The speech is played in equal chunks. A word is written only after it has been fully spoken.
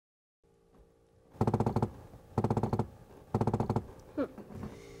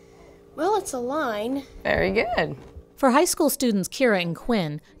Well, it's a line. Very good. For high school students Kira and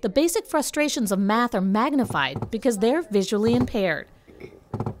Quinn, the basic frustrations of math are magnified because they're visually impaired.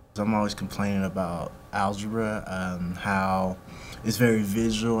 I'm always complaining about algebra, how it's very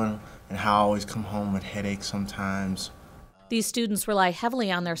visual and how I always come home with headaches sometimes. These students rely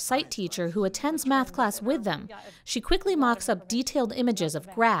heavily on their sight teacher who attends math class with them. She quickly mocks up detailed images of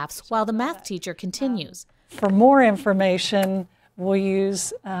graphs while the math teacher continues. For more information, we'll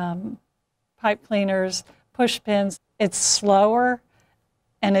use pipe cleaners, push pins. It's slower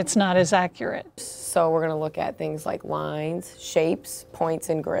and it's not as accurate. So we're going to look at things like lines, shapes, points,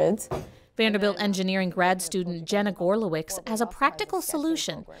 and grids. Vanderbilt engineering grad student Jenna Gorlowicz has a practical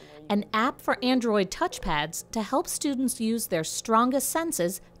solution, an app for Android touchpads to help students use their strongest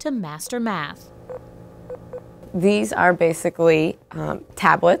senses to master math. These are basically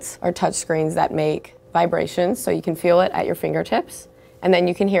tablets or touchscreens that make vibrations, so you can feel it at your fingertips, and then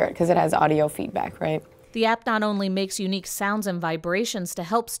you can hear it because it has audio feedback, right? The app not only makes unique sounds and vibrations to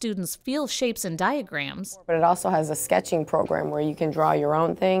help students feel shapes and diagrams, but it also has a sketching program where you can draw your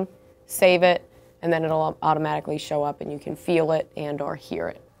own thing, save it, and then it'll automatically show up and you can feel it and or hear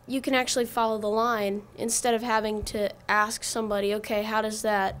it. You can actually follow the line instead of having to ask somebody, okay, how does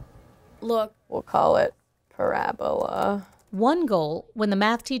that look? We'll call it parabola. One goal, when the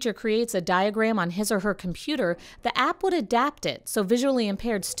math teacher creates a diagram on his or her computer, the app would adapt it so visually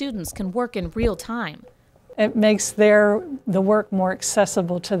impaired students can work in real time. It makes the work more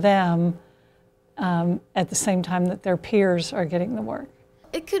accessible to them at the same time that their peers are getting the work.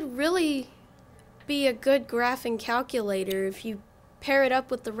 It could really be a good graphing calculator. If you pair it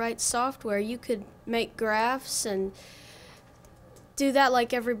up with the right software, you could make graphs and do that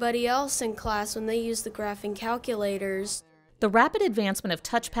like everybody else in class when they use the graphing calculators. The rapid advancement of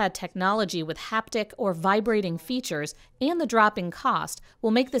touchpad technology with haptic or vibrating features and the drop in cost will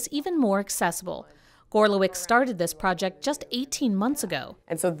make this even more accessible. Gorlowicz started this project just 18 months ago.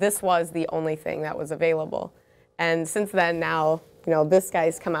 And so this was the only thing that was available. And since then now, this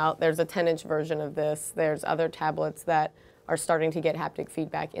guy's come out. There's a 10-inch version of this. There's other tablets that are starting to get haptic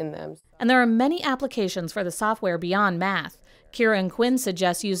feedback in them. And there are many applications for the software beyond math. Kira and Quinn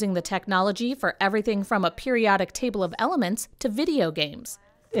suggest using the technology for everything from a periodic table of elements to video games.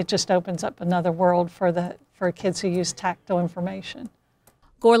 It just opens up another world for kids who use tactile information.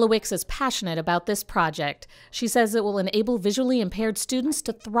 Gorlowicz is passionate about this project. She says it will enable visually impaired students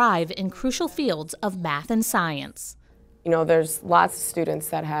to thrive in crucial fields of math and science. There's lots of students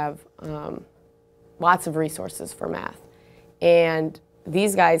that have lots of resources for math. And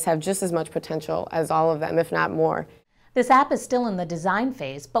these guys have just as much potential as all of them, if not more. This app is still in the design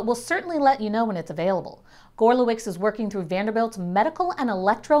phase, but we'll certainly let you know when it's available. Gorlowicz is working through Vanderbilt's Medical and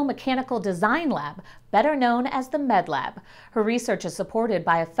Electromechanical Design Lab, better known as the Med Lab. Her research is supported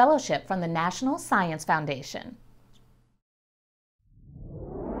by a fellowship from the National Science Foundation.